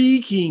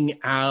freaking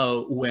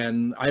out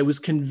when I was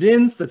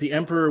convinced that the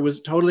Emperor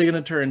was totally going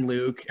to turn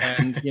Luke,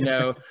 and, you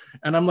know,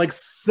 and I'm like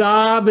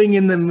sobbing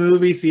in the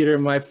movie theater.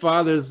 My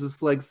father's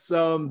just like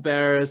so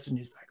embarrassed, and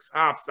he's like,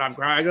 stop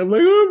crying. I'm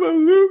like, oh, my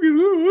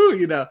Luke,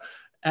 you know,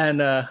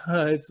 and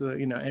it's,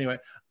 you know, anyway.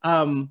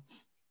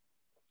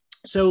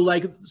 So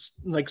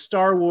like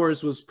Star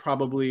Wars was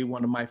probably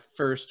one of my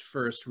first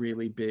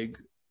really big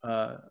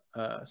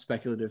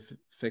speculative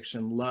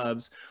fiction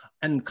loves,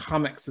 and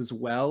comics as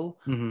well.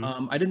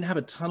 Mm-hmm. I didn't have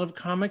a ton of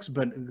comics,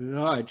 but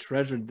God, I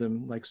treasured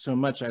them like so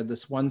much. I had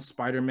this one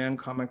Spider-Man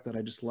comic that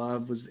I just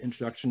loved, was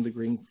Introduction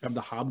to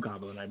the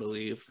Hobgoblin, I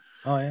believe.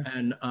 Oh yeah.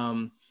 And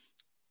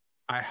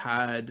I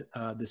had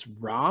this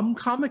Rom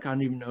comic. I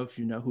don't even know if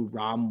you know who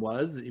Rom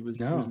was. He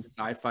was a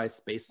sci-fi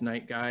space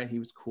knight guy. He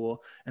was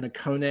cool. And a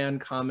Conan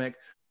comic.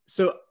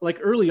 So like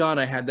early on,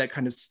 I had that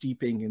kind of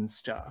steeping in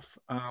stuff.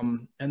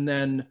 And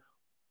then,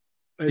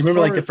 you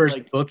remember like the first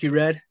book you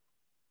read?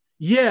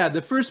 Yeah,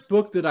 the first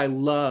book that I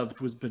loved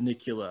was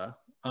Bunnicula.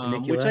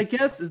 Which I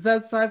guess, is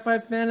that sci-fi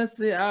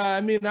fantasy?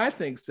 I mean, I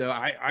think so.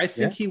 I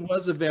think he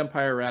was a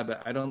vampire rabbit.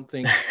 I don't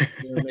think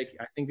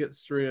I think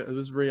it's true. It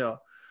was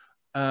real.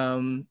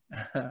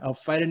 I'll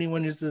fight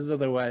anyone who says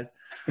otherwise.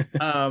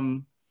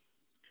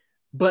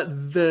 but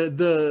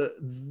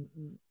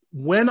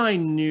when I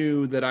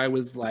knew that I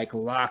was like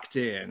locked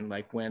in,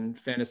 like when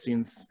fantasy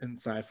and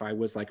sci-fi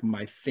was like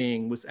my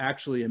thing, was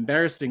actually,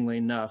 embarrassingly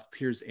enough,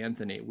 Piers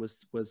Anthony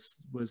was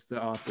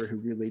the author who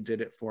really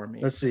did it for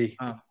me. Let's see,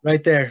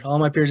 right there, all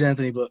my Piers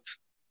Anthony books.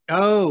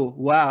 Oh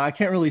wow, I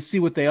can't really see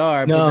what they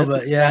are, no, but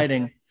that's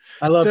exciting. Yeah.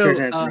 I love Piers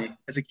Anthony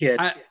as a kid.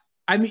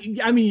 I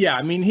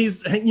mean,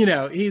 he's, you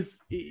know,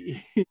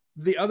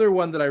 the other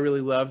one that I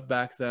really loved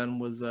back then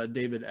was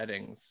David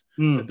Eddings,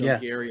 the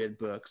Belgariad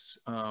books.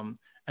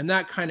 And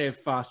that kind of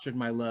fostered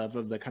my love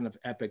of the kind of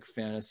epic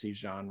fantasy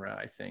genre,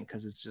 I think,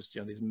 because it's just,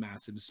 you know, these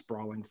massive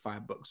sprawling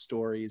 5-book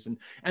stories.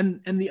 And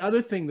the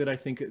other thing that I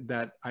think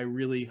that I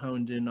really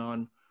honed in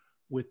on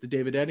with the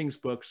David Eddings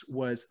books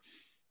was,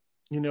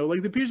 you know,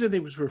 like the Piers Anthony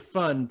books were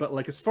fun, but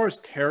like as far as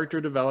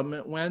character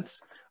development went,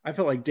 I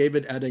felt like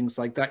David Eddings,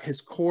 like that, his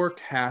core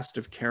cast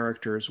of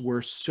characters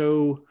were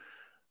so,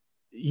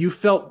 you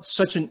felt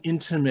such an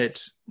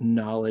intimate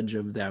knowledge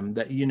of them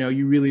that, you know,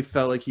 you really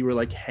felt like you were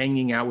like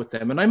hanging out with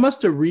them. And I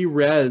must have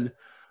reread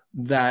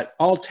that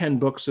all 10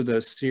 books of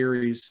the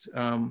series,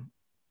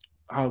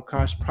 oh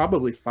gosh,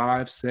 probably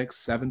 5, 6,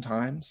 7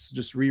 times,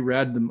 just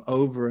reread them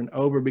over and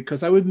over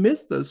because I would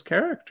miss those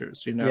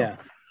characters, you know? Yeah.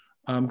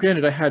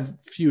 Granted, I had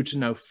few to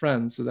no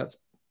friends, so that's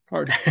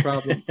part of the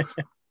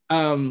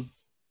problem.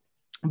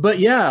 But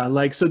yeah,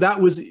 like, so that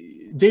was,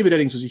 David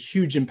Eddings was a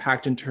huge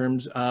impact in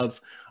terms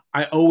of,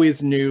 I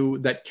always knew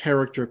that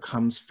character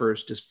comes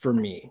first, is for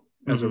me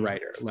as a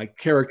writer. Like,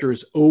 character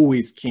is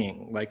always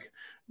king. Like,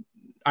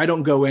 I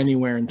don't go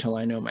anywhere until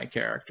I know my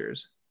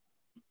characters.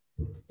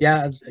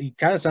 Yeah, it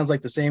kind of sounds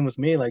like the same with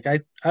me. Like,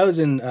 I was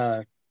in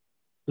The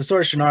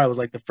Sword of Shannara was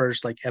like the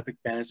first like epic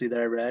fantasy that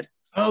I read.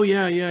 Oh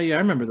yeah, I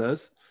remember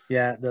those.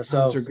 Yeah, those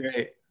are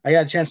great. I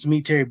got a chance to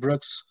meet Terry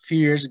Brooks a few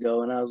years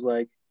ago, and I was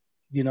like,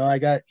 you know, I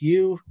got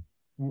you,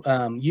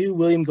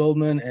 William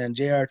Goldman, and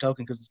J.R. Tolkien,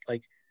 because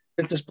like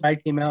Princess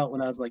Bride came out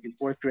when I was like in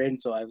 4th grade,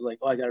 and so I was like,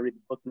 oh, I got to read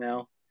the book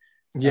now.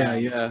 Yeah.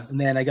 And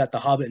then I got The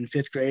Hobbit in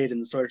 5th grade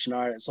and The Sword of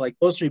Shannara. So like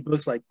those 3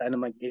 books like kind of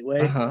my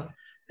gateway.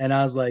 And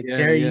I was like,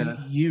 Terry,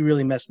 you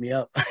really messed me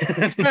up.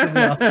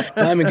 So,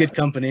 I'm in good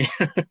company.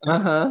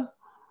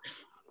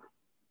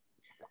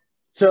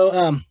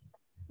 So,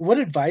 what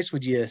advice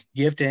would you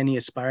give to any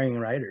aspiring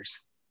writers?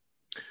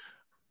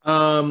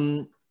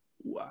 Well,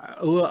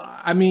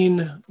 I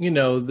mean, you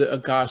know,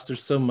 gosh,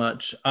 there's so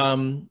much. I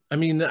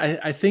mean,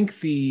 I think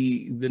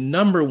the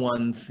number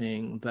one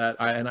thing that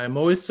I'm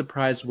always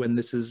surprised when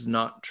this is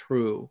not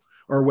true,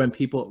 or when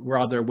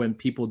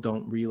people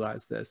don't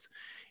realize this,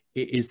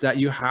 is that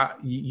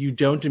you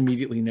don't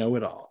immediately know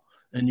it all,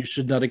 and you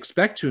should not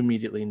expect to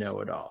immediately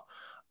know it all.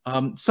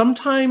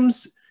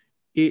 Sometimes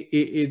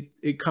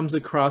it comes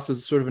across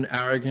as sort of an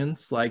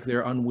arrogance, like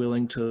they're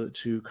unwilling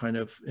to kind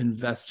of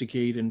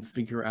investigate and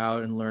figure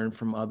out and learn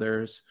from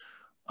others.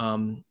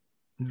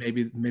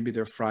 Maybe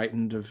they're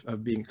frightened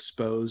of being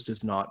exposed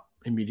as not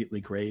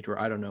immediately great, or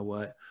I don't know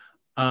what.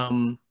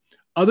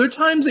 Other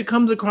times it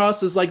comes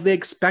across as like they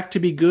expect to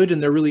be good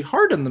and they're really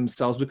hard on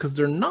themselves because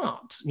they're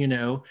not, you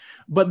know.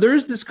 But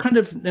there's this kind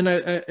of, and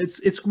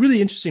it's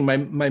really interesting.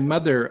 My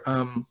mother,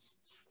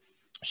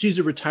 she's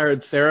a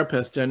retired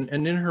therapist, and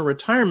in her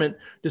retirement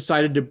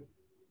decided to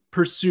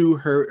pursue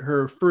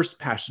her first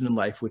passion in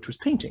life, which was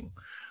painting.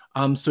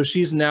 So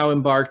she's now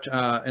embarked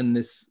in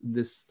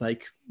this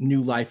like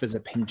new life as a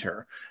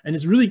painter. And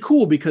it's really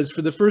cool because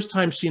for the first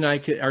time, she and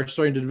I are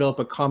starting to develop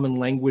a common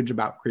language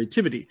about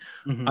creativity.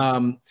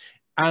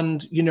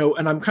 And, you know,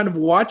 and I'm kind of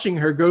watching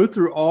her go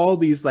through all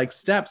these like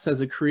steps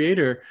as a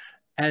creator.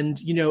 And,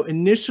 you know,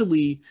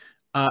 initially,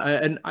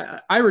 and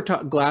Ira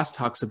Glass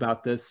talks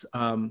about this,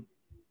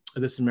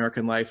 This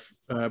American Life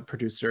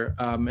producer,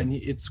 and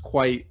it's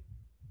quite,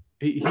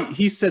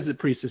 he says it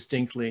pretty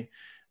succinctly.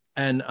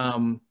 And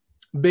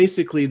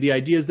basically the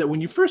idea is that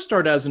when you first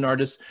start as an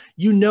artist,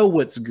 you know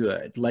what's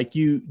good. Like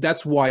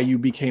that's why you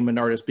became an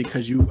artist,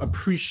 because you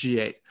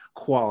appreciate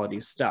quality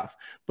stuff.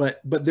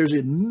 But there's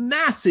a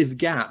massive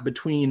gap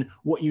between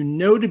what you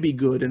know to be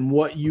good and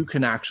what you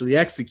can actually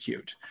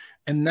execute.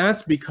 And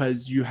that's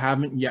because you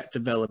haven't yet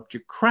developed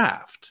your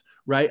craft.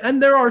 Right.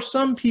 And there are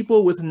some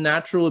people with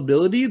natural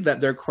ability that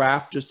their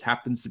craft just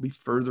happens to be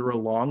further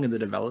along in the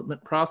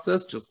development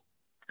process, just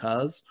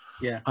because.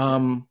 Yeah.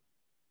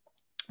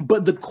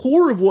 But the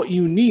core of what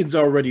you need is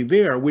already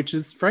there, which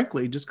is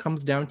frankly just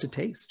comes down to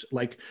taste,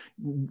 like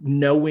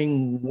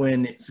knowing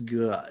when it's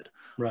good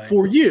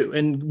for you.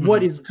 And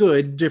what is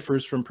good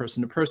differs from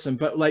person to person.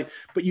 But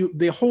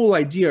the whole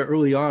idea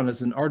early on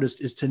as an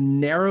artist is to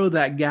narrow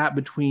that gap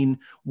between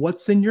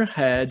what's in your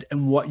head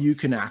and what you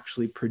can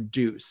actually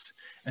produce.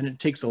 And it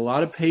takes a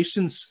lot of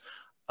patience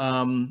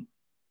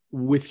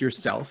with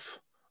yourself.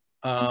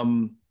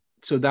 So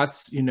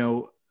that's, you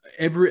know,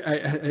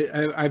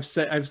 I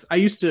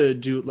used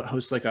to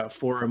host like a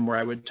forum where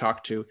I would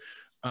talk to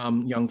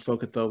young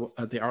folk at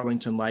the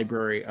Arlington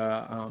Library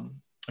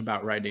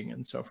about writing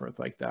and so forth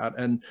like that.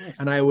 And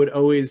I would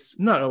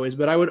not always,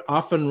 but I would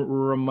often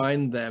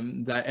remind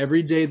them that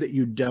every day that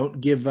you don't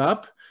give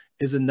up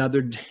is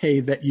another day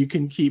that you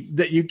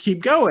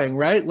keep going,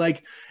 right?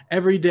 Like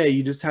every day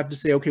you just have to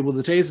say, okay, well,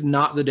 today is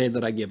not the day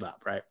that I give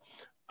up, right?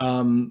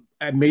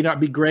 It may not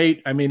be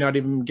great. I may not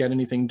even get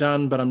anything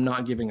done, but I'm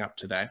not giving up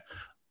today.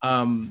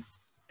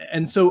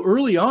 And so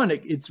early on,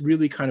 it's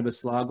really kind of a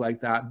slog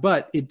like that,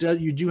 but you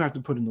do have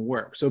to put in the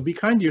work. So be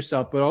kind to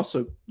yourself, but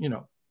also,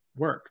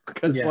 work,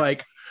 because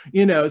like,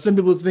 some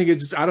people think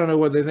it's just, I don't know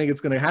what they think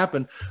it's going to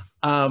happen.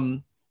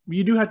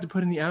 You do have to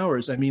put in the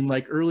hours. I mean,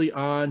 like early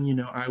on,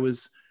 I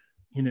was,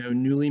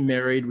 newly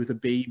married with a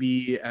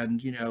baby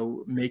and,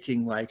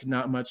 making like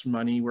not much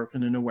money,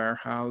 working in a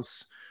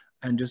warehouse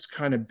and just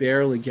kind of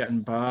barely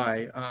getting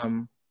by.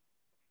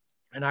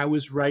 And I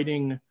was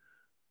writing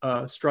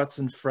Struts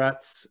and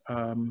Frets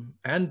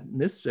and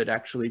Misfit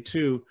actually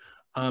too,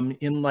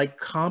 in like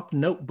comp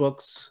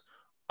notebooks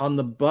on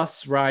the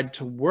bus ride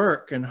to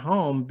work and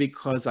home,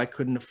 because I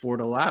couldn't afford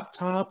a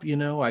laptop.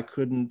 I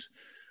couldn't,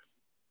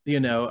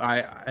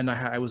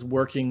 I was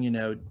working,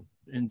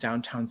 in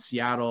downtown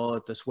Seattle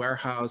at this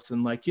warehouse,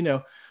 and like,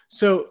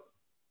 so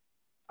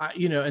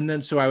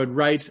so I would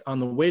write on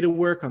the way to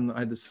work. I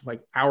had this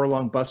like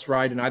hour-long bus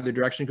ride in either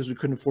direction because we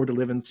couldn't afford to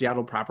live in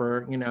Seattle proper,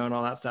 and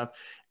all that stuff.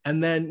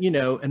 And then,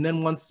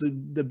 once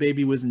the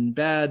baby was in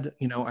bed,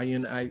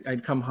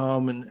 I'd come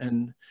home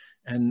and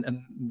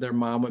their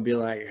mom would be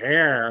like,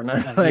 here, and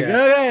I'm like,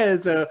 okay.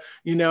 So,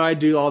 I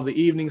do all the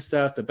evening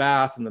stuff, the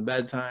bath and the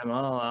bedtime,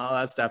 all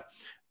that stuff.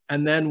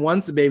 And then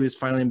once the baby is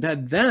finally in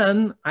bed,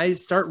 then I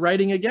start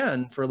writing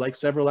again for like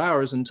several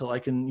hours until I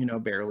can,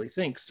 barely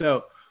think.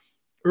 So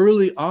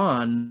early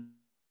on,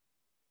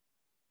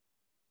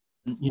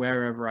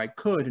 wherever I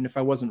could, and if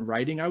I wasn't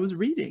writing, I was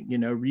reading,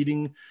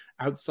 reading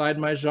outside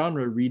my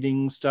genre,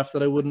 reading stuff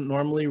that I wouldn't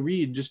normally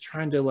read, just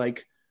trying to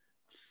like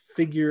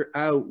figure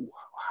out,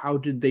 how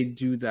did they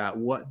do that?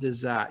 What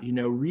does that,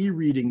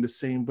 rereading the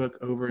same book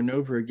over and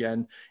over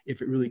again,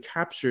 if it really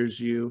captures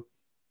you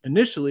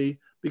initially,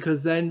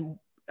 because then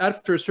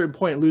after a certain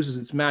point, it loses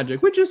its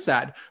magic, which is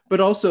sad,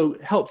 but also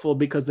helpful,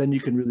 because then you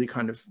can really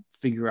kind of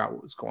figure out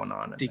what was going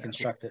on.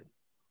 Deconstruct it.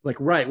 Like,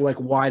 right. Like,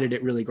 why did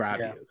it really grab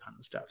you, kind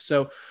of stuff.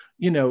 So,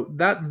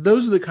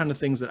 those are the kind of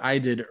things that I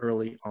did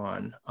early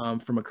on,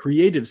 from a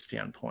creative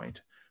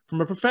standpoint. From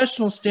a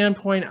professional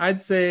standpoint, I'd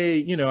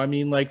say,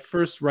 like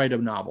first write a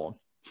novel,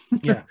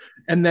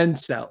 and then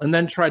sell, and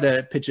then try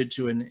to pitch it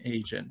to an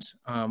agent,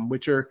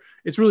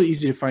 it's really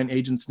easy to find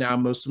agents now.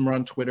 Most of them are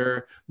on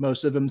Twitter.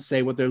 Most of them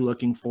say what they're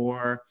looking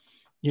for.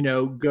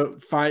 Go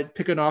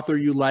pick an author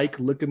you like,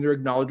 look in their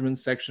acknowledgement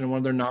section. In one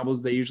of their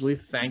novels, they usually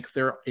thank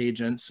their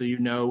agent. So,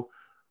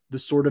 the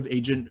sort of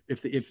agent,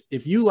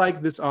 if you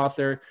like this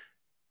author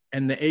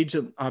and the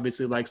agent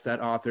obviously likes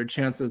that author,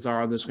 chances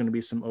are there's going to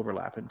be some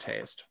overlap in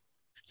taste.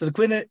 So the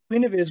Queen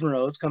of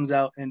Izmoroz comes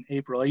out in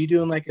April. Are you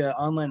doing like an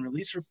online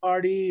release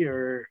party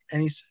or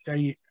I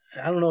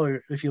don't know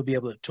if you'll be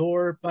able to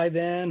tour by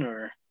then,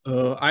 or?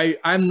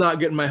 I'm not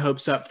getting my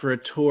hopes up for a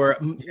tour.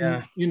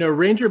 Yeah.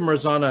 Ranger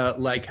Marzana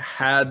like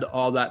had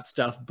all that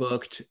stuff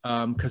booked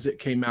because it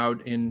came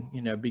out in,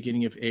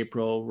 beginning of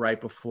April,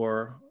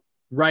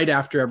 right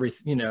after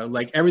everything,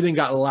 like everything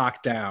got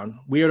locked down.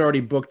 We had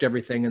already booked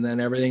everything and then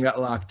everything got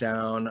locked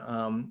down.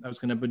 I was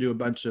going to do a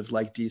bunch of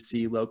like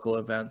DC local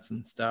events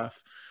and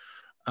stuff.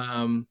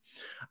 I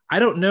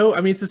don't know.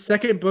 I mean, it's a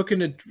second book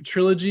in a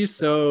trilogy,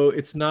 so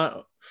it's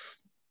not,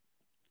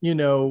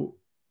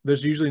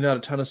 there's usually not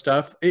a ton of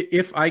stuff.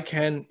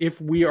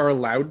 If we are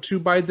allowed to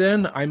by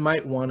then, I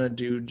might want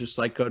to just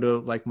like go to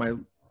like my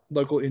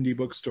local indie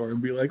bookstore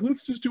and be like,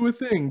 let's just do a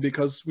thing,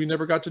 because we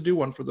never got to do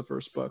one for the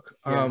first book.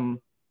 Yeah.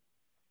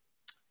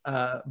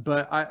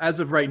 But as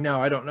of right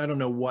now, I don't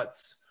know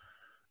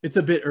it's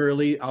a bit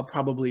early. I'll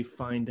probably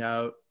find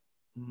out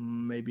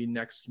maybe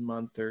next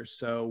month or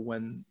so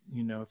when,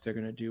 if they're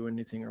going to do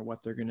anything or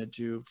what they're going to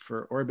do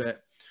for Orbit.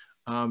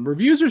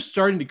 Reviews are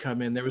starting to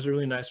come in. There was a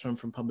really nice one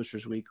from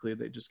Publishers Weekly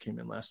that just came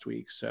in last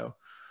week. So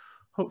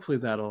hopefully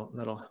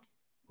that'll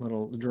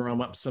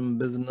drum up some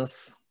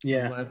business.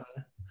 Yeah.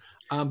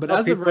 But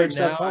as of right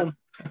now,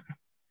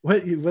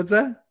 what's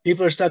that?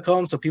 People are stuck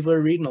home, so people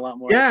are reading a lot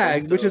more. Yeah,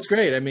 which is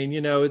great. I mean,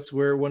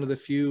 we're one of the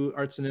few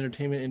arts and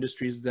entertainment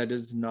industries that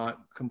is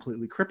not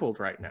completely crippled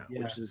right now,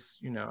 which is,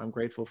 I'm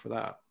grateful for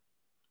that.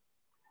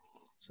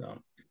 So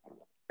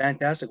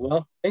fantastic.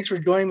 Well, thanks for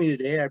joining me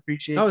today. I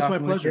appreciate it. Oh, it's my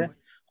pleasure.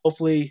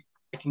 Hopefully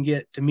I can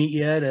get to meet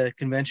you at a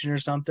convention or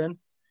something.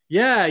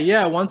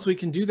 Yeah. Once we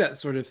can do that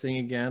sort of thing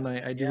again,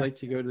 I do like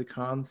to go to the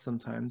cons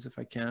sometimes if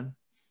I can.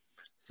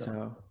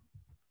 So.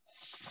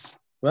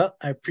 Well,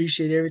 I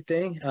appreciate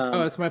everything.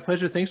 It's my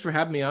pleasure. Thanks for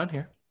having me on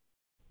here.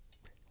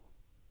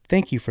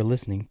 Thank you for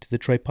listening to the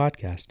TROI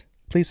Podcast.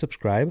 Please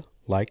subscribe,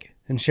 like,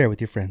 and share with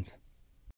your friends.